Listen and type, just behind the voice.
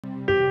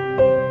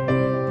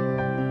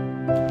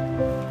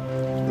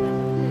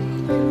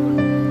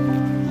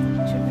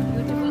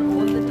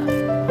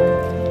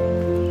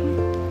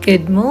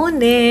Good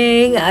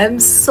morning. I'm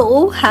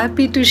so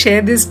happy to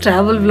share this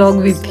travel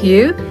vlog with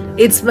you.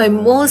 It's my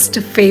most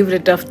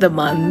favorite of the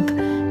month.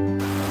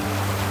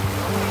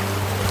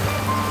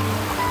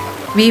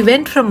 We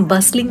went from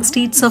bustling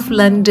streets of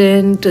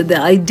London to the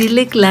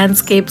idyllic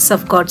landscapes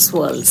of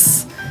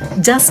Cotswolds,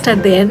 just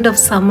at the end of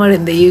summer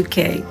in the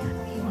UK.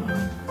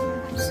 Wow,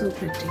 so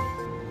pretty.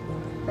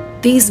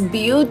 These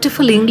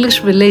beautiful English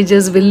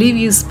villages will leave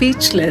you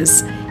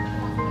speechless.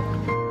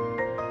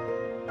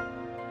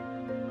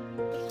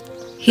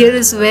 Here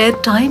is where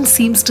time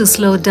seems to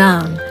slow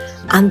down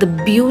and the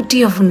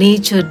beauty of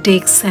nature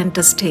takes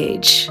center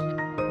stage.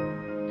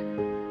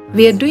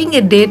 We are doing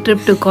a day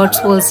trip to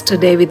Cotswolds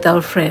today with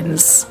our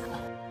friends.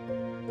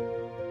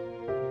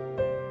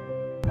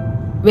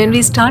 When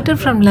we started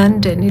from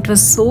London, it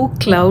was so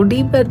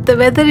cloudy, but the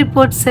weather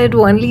report said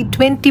only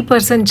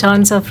 20%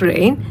 chance of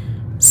rain.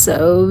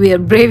 So we are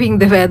braving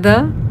the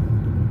weather.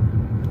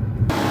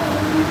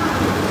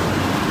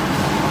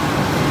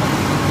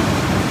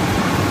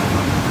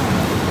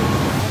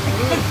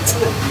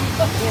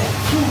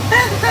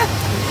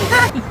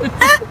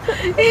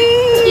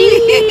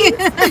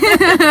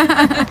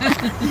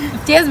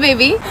 Cheers,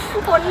 baby.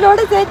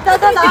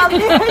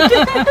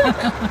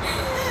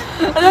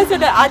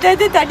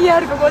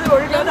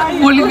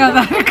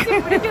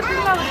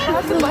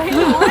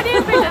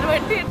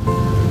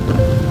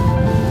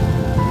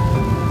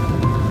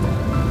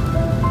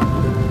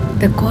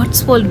 The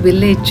Cotswold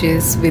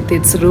villages, with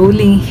its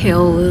rolling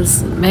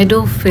hills,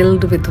 meadow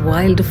filled with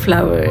wild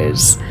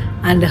flowers,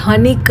 and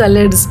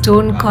honey-colored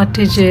stone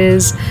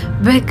cottages,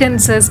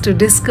 beckons us to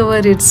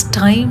discover its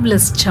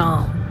timeless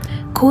charm.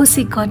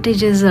 Cozy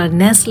cottages are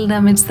nestled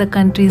amidst the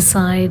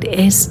countryside.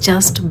 It's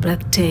just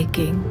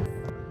breathtaking.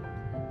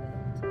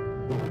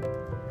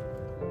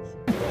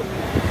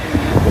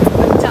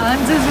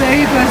 Chances were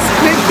it was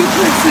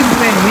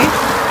 20% rain,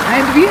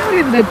 and we are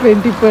in the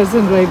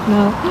 20% right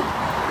now.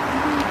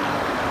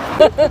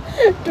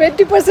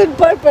 20%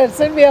 per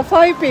person. We are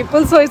 5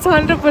 people, so it's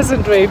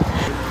 100% rain.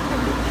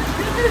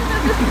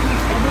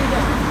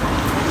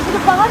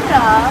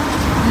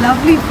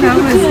 Lovely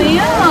flowers.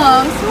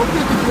 Yeah, so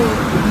beautiful.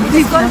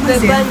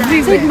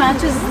 So it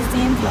matches the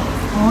same flower.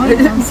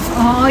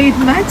 Oh, it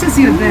matches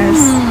your dress.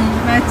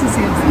 Matches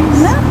your dress.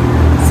 Yeah.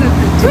 So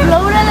pretty.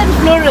 Floral and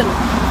floral.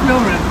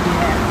 Floral,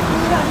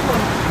 yeah.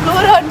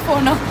 Flora and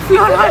fauna.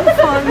 Flora and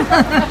fauna.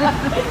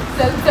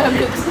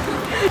 Self-damage.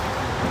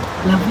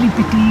 Lovely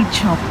petite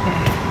shop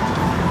there.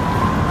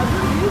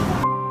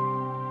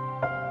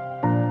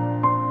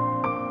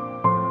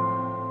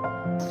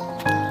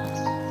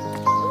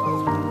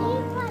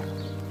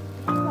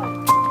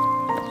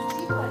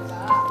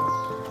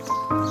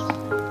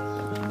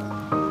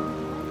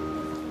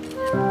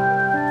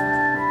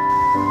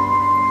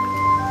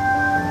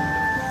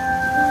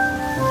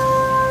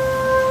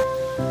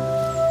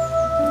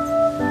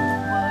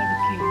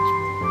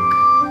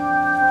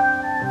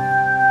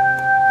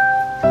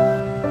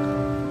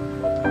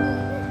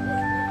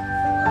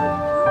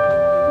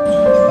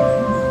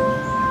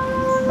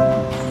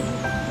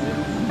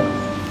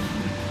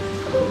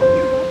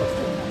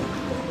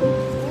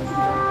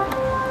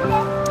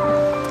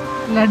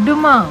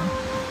 Ladduma,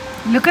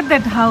 look at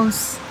that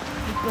house.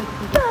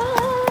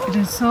 It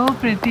is so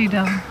pretty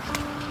down.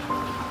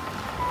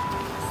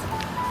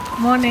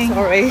 Morning.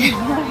 Sorry.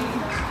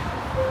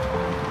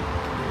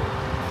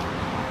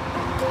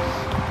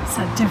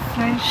 Such a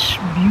fresh,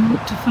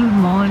 beautiful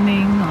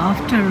morning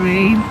after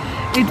rain.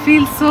 It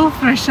feels so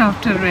fresh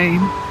after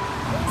rain.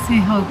 See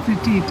how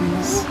pretty it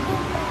is.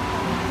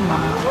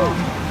 Wow.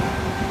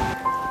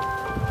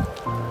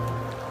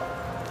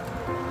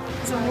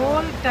 It's a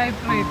whole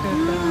typewriter.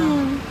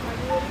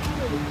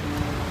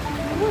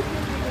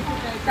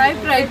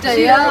 Typewriter,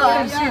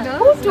 yeah.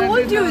 Who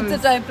told you it's a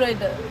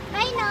typewriter?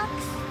 Binox.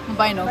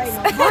 Binox.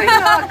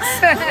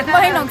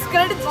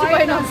 Credits to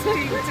Binox.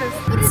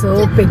 So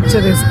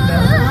picturesque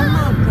now.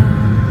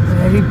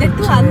 Very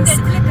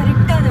picturesque.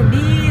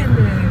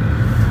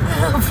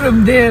 From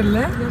there,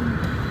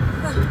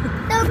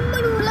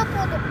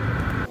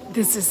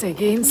 this is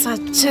again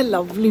such a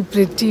lovely,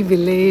 pretty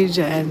village,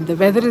 and the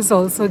weather is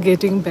also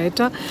getting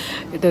better.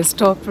 It has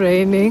stopped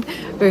raining.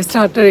 We've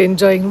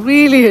started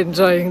really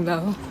enjoying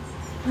now.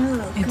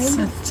 It's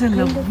such a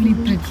lovely,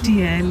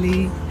 pretty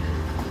alley.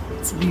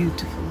 It's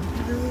beautiful.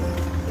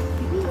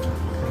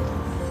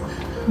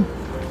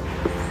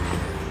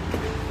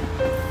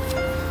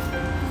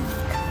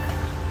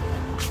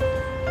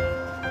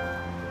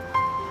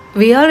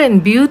 We are in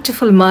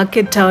beautiful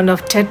market town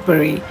of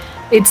Tetbury.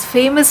 It's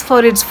famous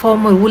for its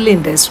former wool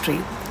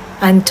industry,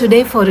 and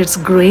today for its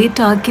great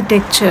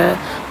architecture,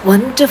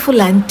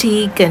 wonderful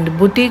antique and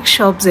boutique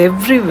shops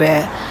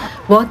everywhere.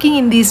 Walking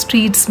in these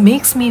streets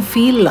makes me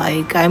feel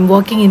like I'm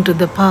walking into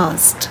the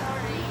past.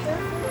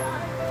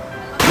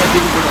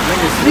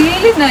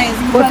 Really nice.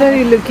 What are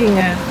you looking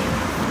at?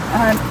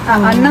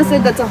 Anna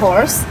said that's a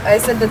horse. I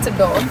said that's a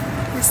dog.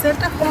 Is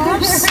that a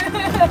horse?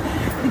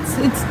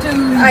 It's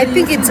too. I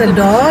think it's a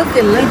dog. It's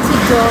a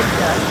dog.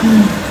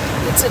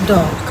 It's a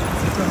dog.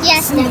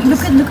 Yes.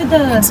 Look at the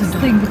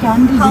thing, the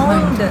candle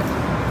behind.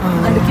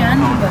 And the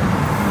candle behind.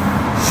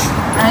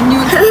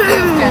 Annual supply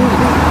of candle.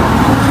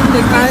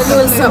 The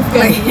Annual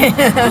supply.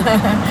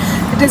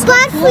 It is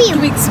about 4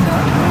 weeks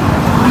now.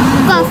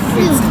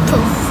 Perfume.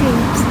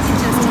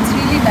 It's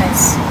really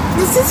nice.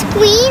 This is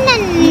Queen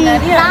and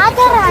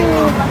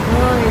Radharani.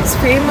 Oh, it's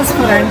famous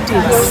for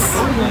antiques.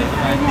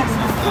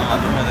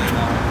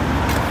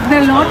 There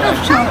are a lot of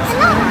shops.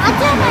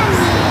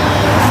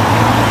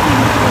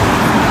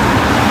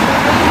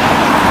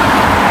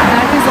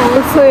 That is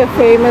also a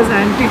famous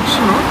antique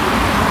shop.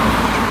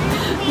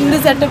 In the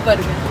setup,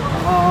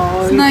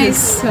 Oh, it's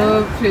nice.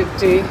 So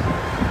pretty.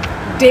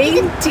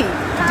 Dainty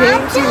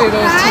little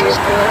theatre.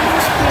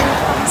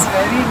 It's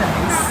very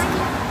nice.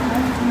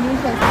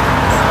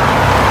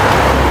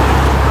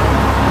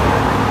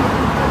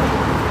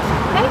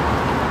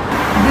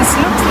 This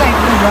looks like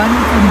the one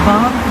from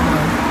Bath.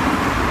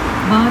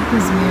 Bath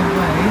is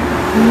nearby.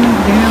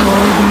 They have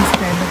all these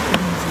kind of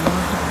things, a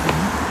lot of them.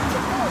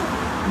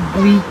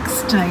 Greek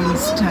style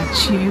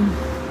statue.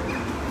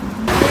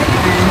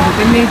 And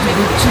village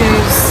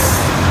butchers.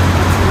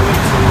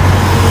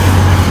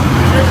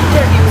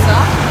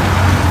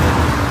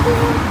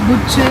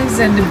 Butchers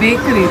and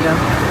bakery.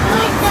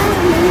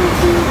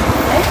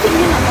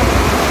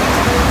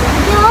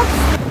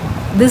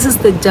 This is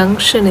the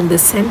junction in the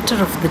center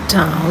of the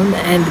town,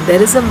 and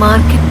there is a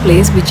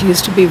marketplace which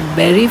used to be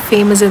very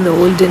famous in the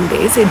olden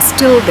days. It's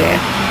still there.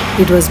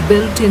 It was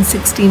built in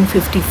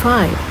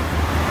 1655.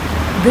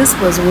 This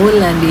was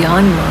wool and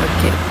yarn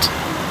market.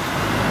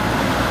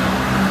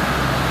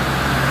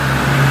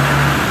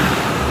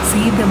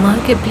 See, the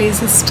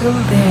marketplace is still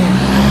there.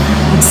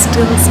 It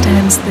still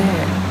stands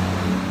there.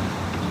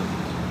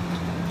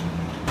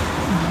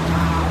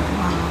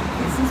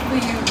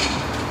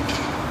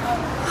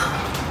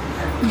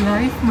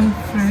 Life, my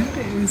friend,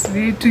 is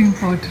way too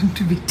important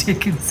to be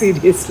taken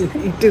seriously.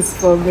 It is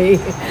for me.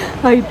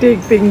 I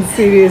take things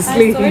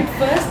seriously. I saw it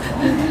first.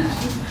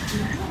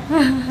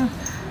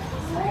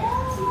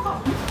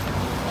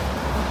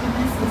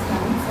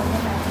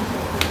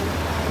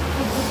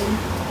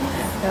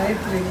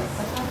 Gayatri,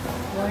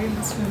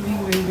 wild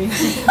swimming baby.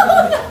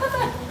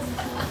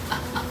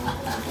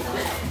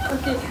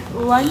 Okay,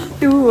 1,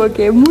 2,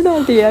 okay.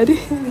 Moonalti yaari.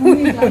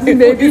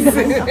 Baby.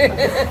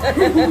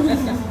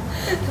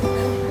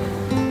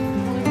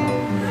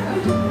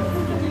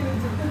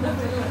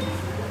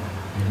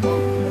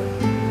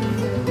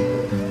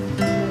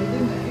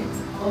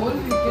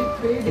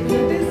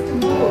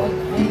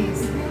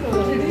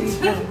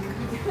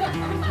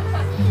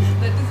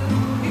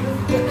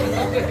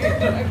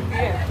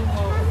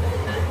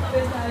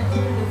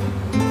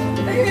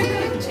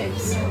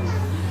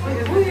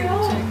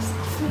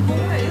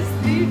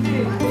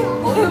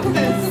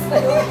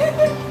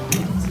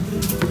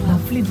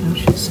 Lovely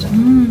brochure stuff.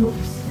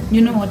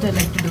 You know what I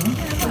like to do?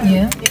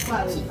 Yeah.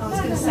 Oh,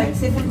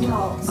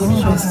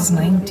 this is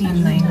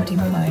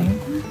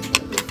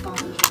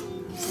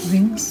 1995.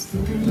 Rings.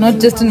 Not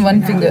just in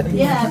one finger.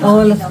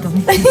 All of them.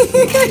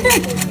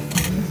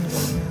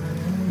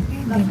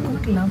 They've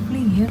got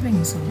lovely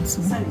earrings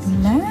also.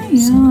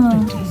 Nice. So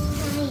pretty.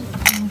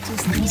 What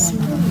is this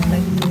one?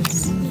 Like this.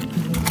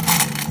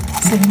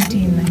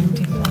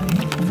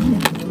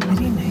 1795.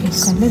 Very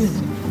nice. Very,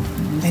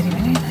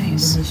 very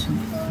nice.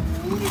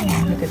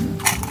 Yeah, look at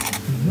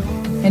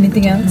that.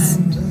 Anything else?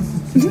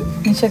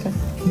 Nishaka.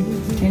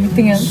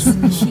 Anything else?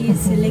 She is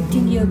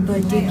selecting your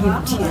birthday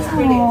gift here.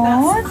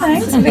 Oh,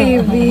 thanks,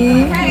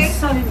 baby.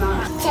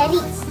 Cherry.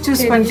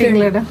 Choose one thing,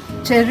 Lada.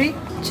 Cherry?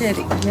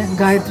 Cherry. Yeah,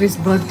 Gayatri's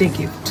birthday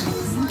gift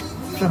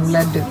from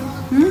Laddu.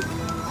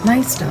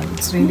 Nice doll.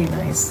 It's really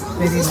nice.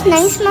 Very nice.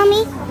 Nice,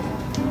 mommy.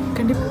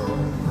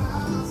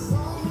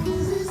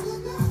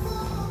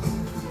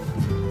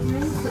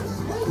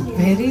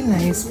 Very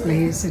nice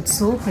place. It's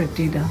so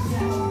pretty, da.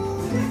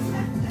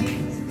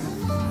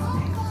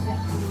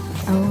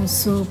 Oh,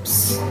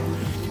 soaps.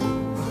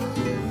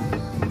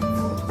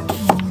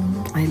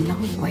 I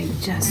love white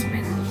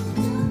jasmine.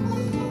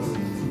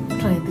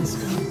 Try this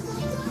one.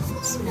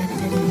 It's very,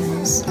 very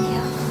nice.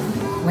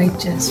 White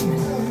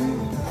jasmine.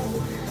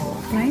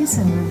 Price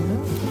another.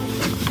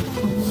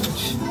 How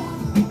much?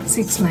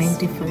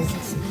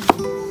 $6.95.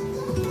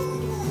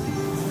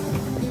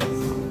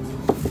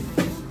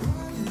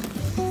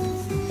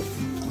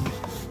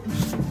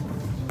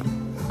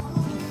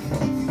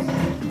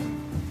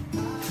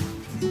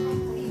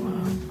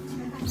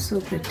 So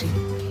pretty.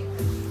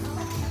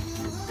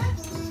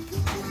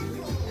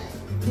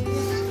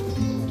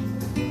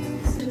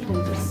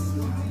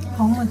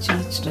 How much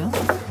each, da?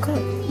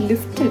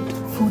 Lifted.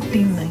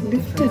 $14.95.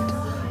 Lifted.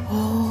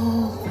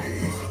 Oh.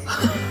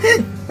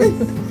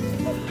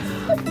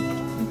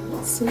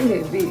 So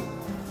heavy.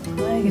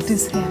 It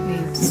is heavy.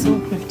 It's so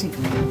pretty.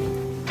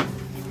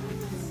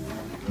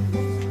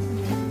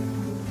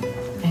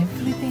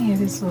 Everything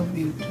here is so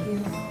beautiful.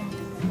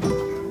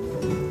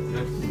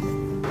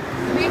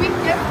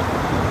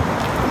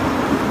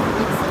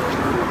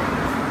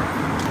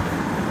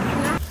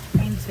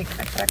 Painswick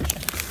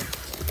attraction.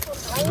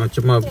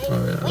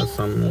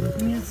 Some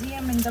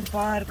museum in the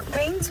park.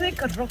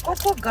 Painswick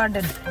Rococo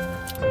Garden.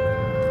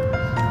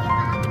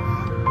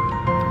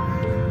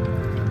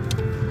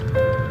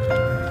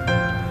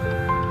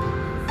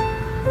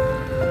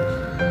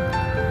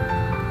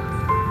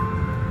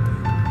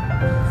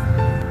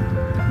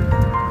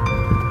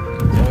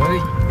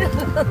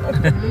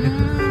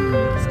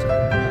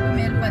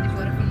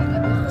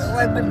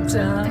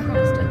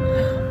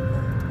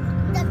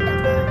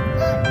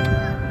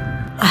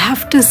 I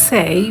have to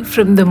say,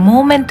 from the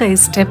moment I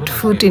stepped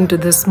foot into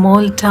the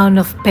small town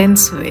of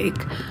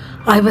Painswick,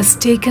 I was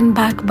taken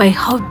back by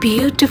how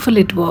beautiful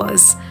it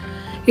was.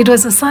 It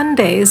was a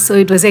Sunday, so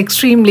it was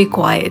extremely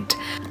quiet.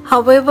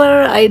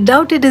 However, I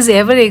doubt it is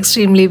ever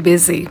extremely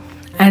busy.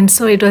 And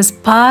so it was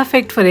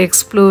perfect for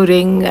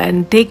exploring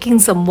and taking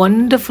some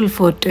wonderful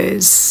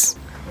photos.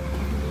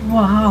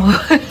 Wow!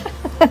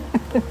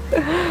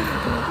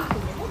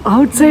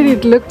 Outside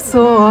it looked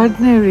so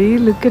ordinary.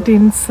 Look at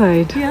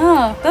inside.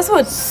 Yeah, that's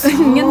what. So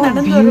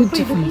beautiful.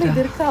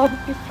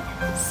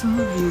 So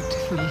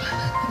beautiful.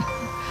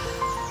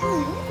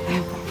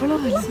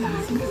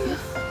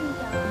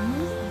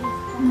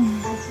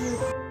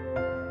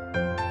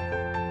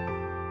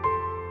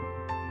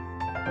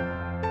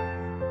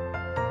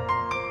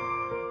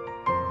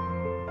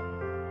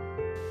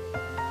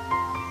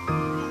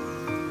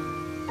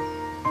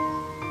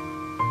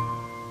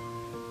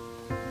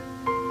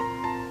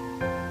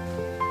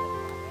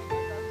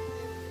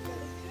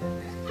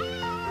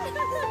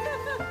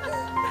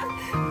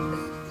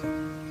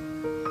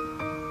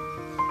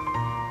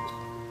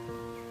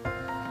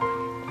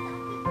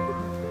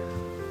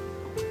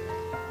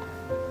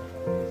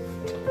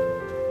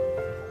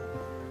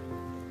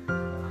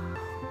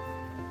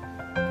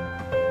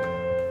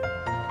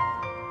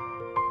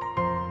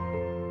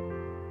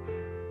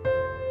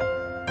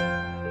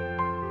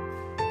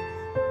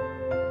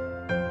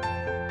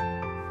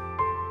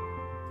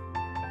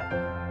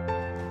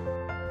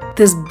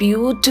 This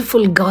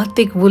beautiful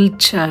Gothic wood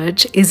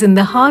church is in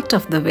the heart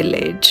of the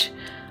village,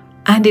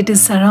 and it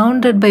is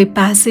surrounded by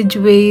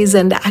passageways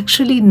and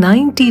actually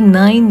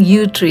 99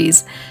 yew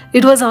trees.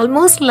 It was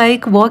almost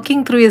like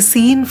walking through a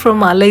scene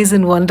from Alice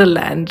in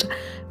Wonderland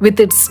with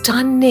its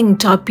stunning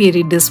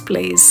topiary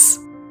displays.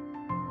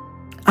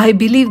 I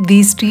believe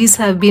these trees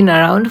have been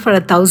around for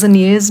 1,000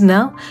 years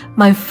now.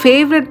 My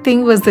favorite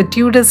thing was the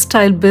Tudor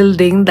style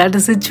building that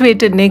is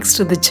situated next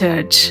to the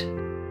church.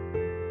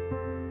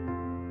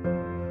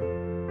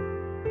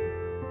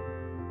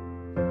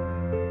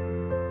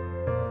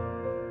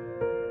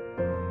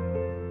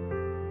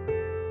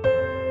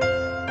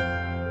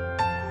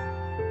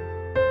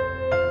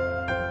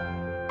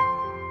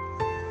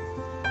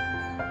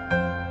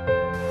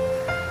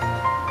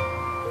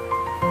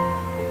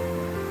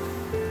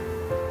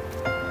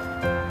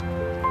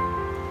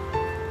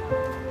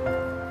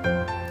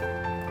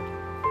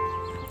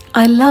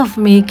 I love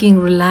making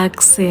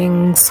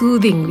relaxing,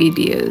 soothing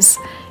videos.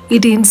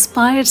 It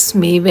inspires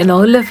me when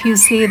all of you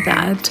say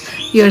that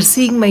you are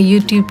seeing my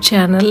YouTube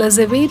channel as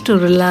a way to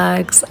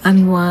relax,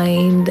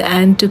 unwind,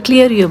 and to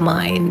clear your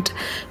mind,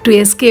 to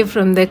escape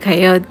from the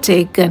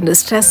chaotic and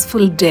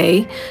stressful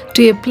day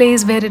to a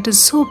place where it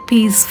is so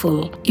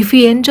peaceful. If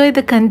you enjoy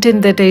the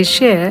content that I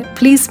share,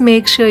 please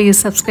make sure you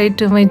subscribe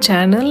to my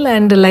channel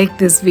and like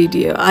this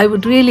video. I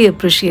would really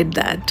appreciate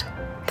that.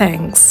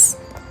 Thanks.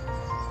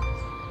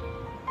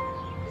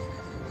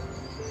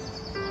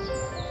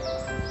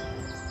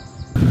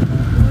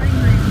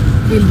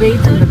 We'll wait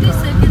on the 30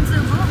 seconds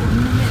ago.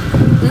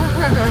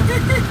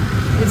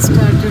 It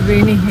started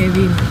raining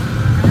heavy.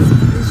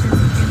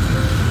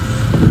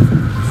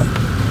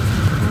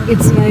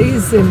 It's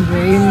nice in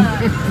rain.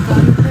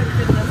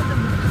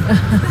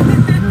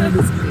 That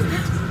is great.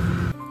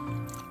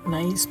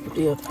 Nice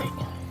puriyoppai.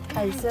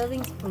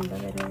 Serving spoon.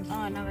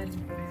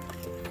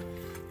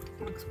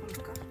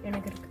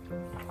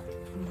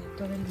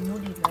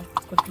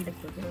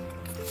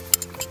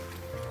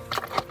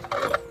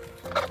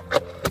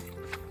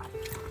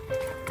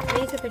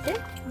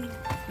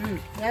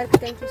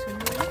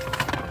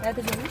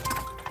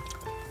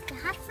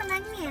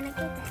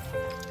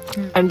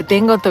 And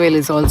Tengotavel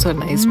is also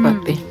nice,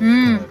 Bhakti.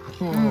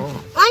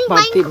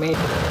 Bhakti made.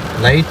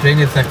 light rain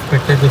is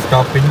expected to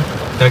stop in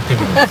 30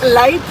 minutes.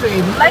 Light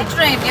rain. Light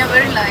rain, yeah,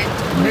 very light.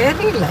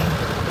 Very light.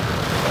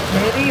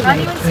 Very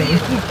light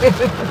rain.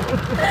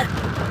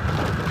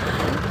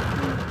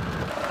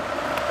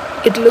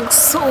 It looks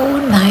so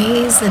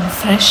nice and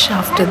fresh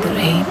after the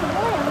rain.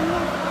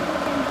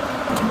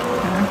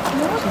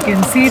 You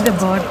can see the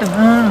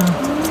bottom.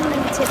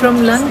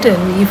 From London,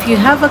 if you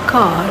have a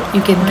car,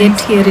 you can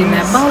get here in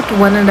about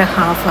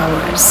 1.5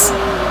 hours.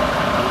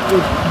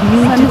 With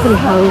beautiful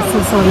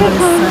houses on the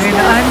side.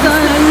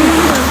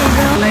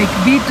 And like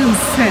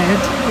Beatles said,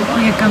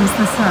 here comes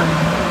the sun.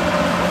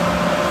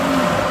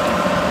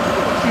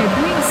 They're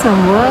doing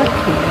some work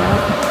here.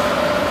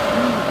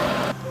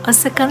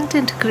 As a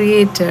content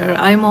creator,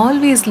 I'm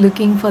always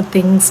looking for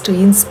things to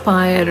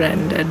inspire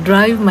and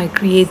drive my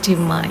creative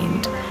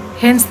mind.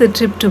 Hence the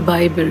trip to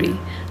Bibury.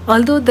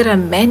 Although there are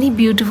many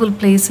beautiful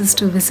places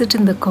to visit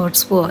in the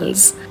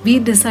Cotswolds, we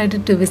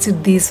decided to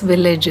visit these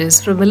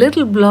villages from a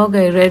little blog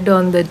I read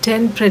on the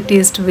 10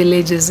 prettiest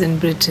villages in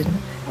Britain.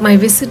 My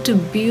visit to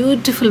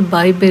beautiful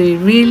Bibury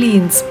really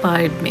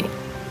inspired me.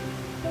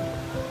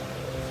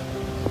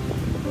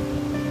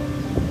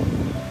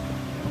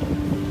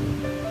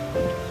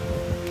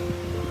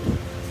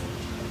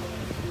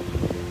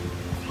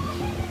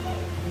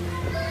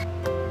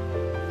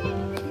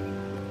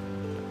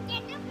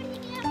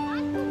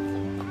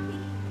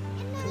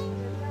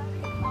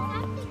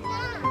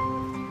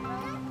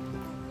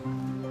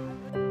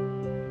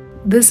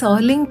 This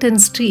Arlington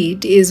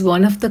street is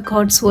one of the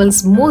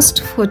Cotswolds'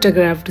 most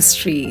photographed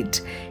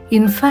street.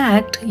 In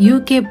fact,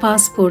 UK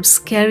passports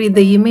carry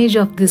the image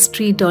of this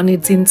street on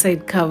its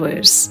inside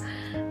covers.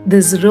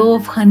 This row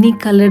of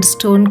honey-colored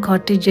stone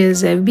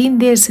cottages have been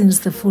there since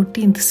the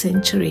 14th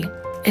century.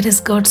 It has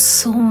got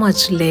so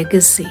much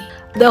legacy.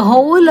 The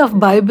whole of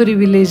Bibury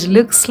village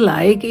looks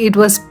like it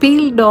was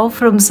peeled off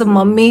from some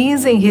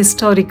amazing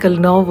historical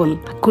novel.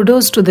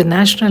 Kudos to the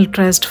National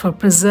Trust for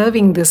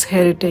preserving this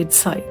heritage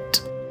site.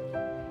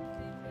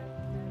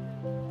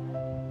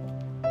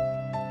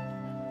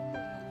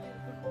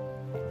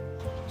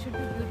 Should be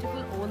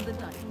beautiful all the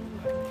time.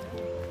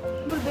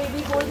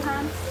 Baby, hold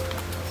hands.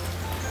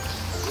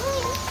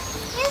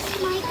 Here's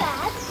my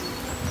bag.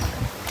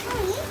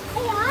 Mommy, I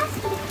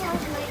asked you for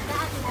my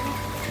bag.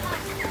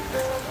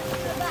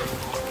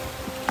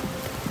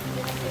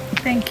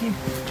 Thank you.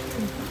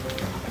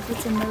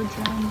 It's a no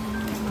drama.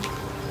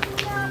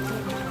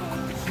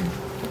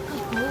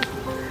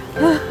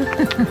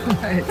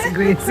 It's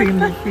great seeing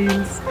the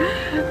fields.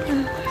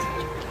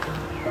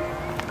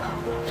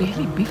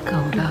 Really big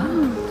cow, huh?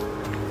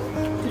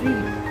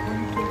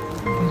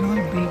 They're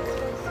all big.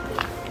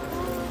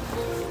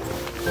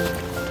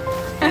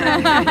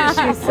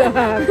 She's so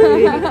happy.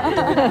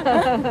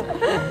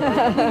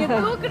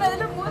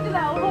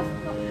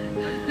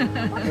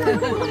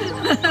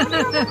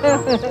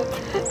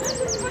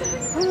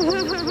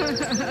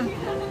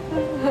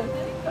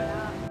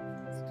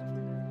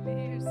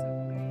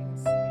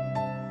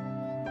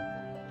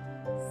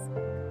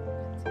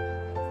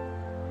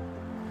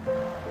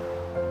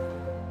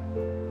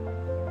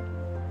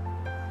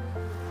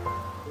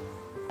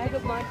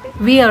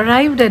 We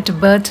arrived at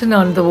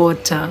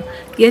Bourton-on-the-water,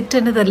 yet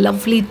another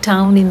lovely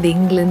town in the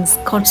England's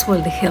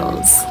Cotswold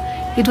Hills.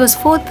 It was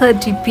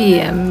 4:30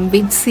 p.m.,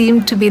 which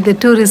seemed to be the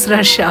tourist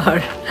rush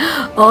hour.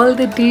 All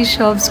the tea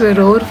shops were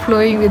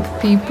overflowing with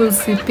people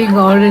sipping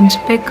orange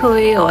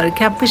pekoe or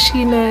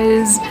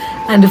cappuccinos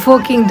and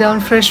forking down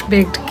fresh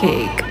baked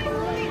cake.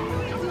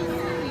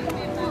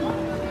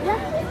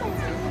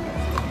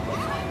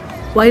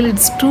 While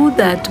it's true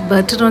that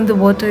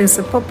Bourton-on-the-water is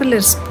a popular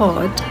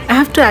spot, I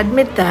have to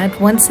admit that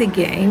once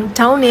again,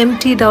 town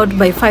emptied out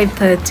by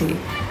 5:30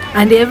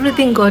 and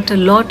everything got a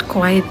lot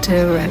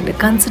quieter and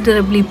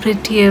considerably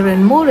prettier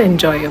and more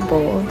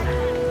enjoyable.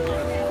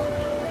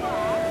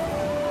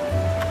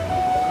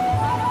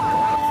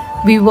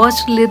 We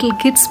watched little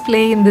kids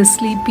play in the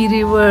sleepy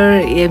river,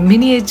 a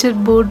miniature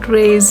boat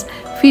race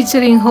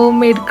featuring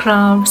homemade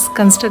crafts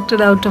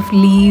constructed out of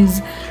leaves,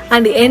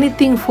 and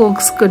anything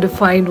folks could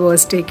find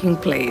was taking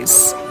place.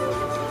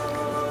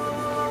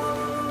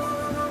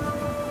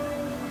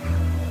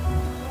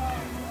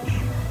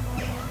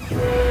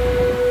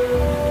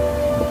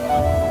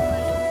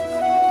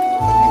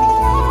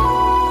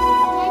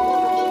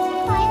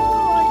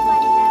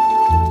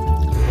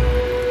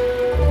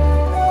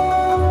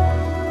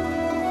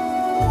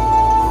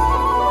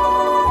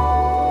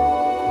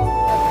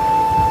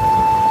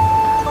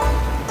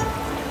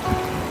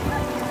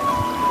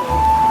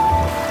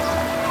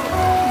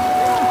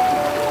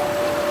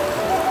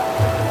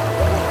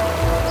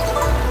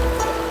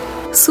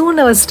 Soon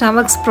our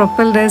stomachs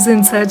propelled us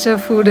in search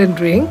of food and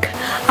drink.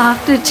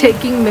 After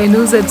checking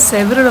menus at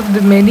several of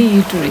the many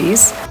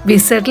eateries, we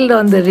settled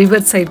on the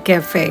Riverside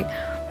Cafe.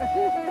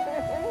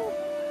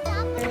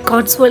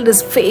 Cotswold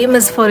is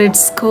famous for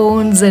its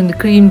scones and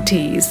cream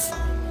teas.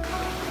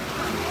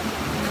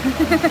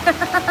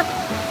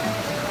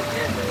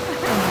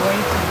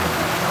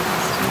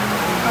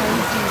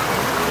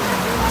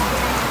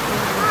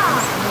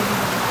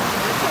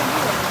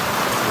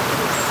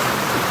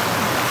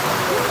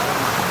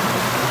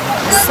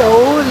 So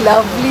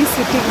lovely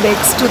sitting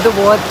next to the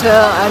water,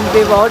 and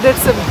we've ordered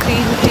some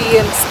green tea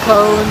and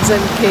scones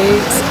and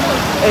cakes.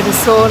 It is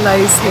so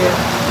nice here.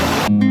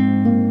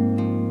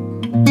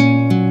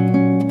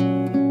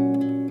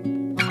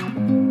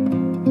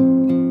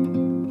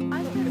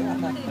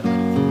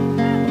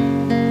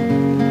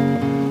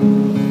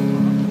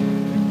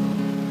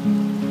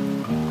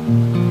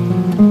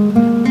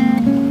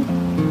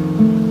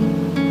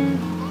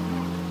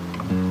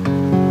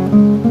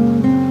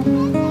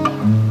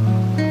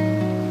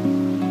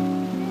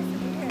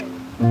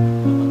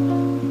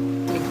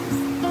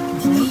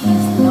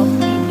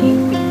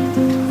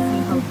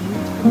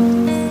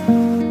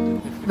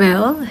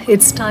 Well,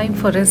 it's time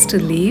for us to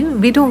leave.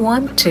 We don't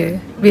want to.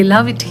 We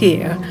love it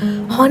here.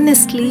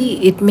 Honestly,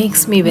 it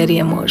makes me very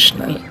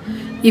emotional.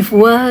 If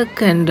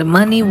work and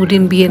money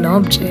wouldn't be an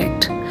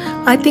object,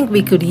 I think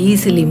we could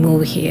easily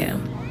move here.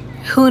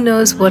 Who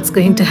knows what's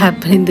going to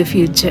happen in the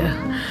future?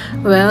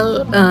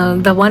 Well,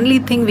 the only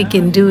thing we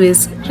can do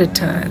is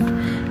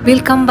return.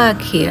 We'll come back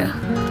here,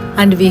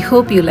 and we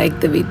hope you liked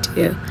the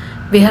video.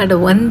 We had a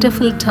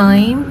wonderful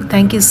time.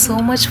 Thank you so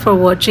much for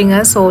watching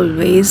us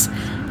always,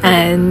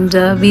 and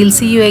we'll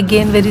see you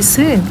again very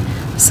soon.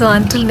 So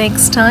until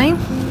next time,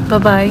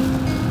 bye-bye.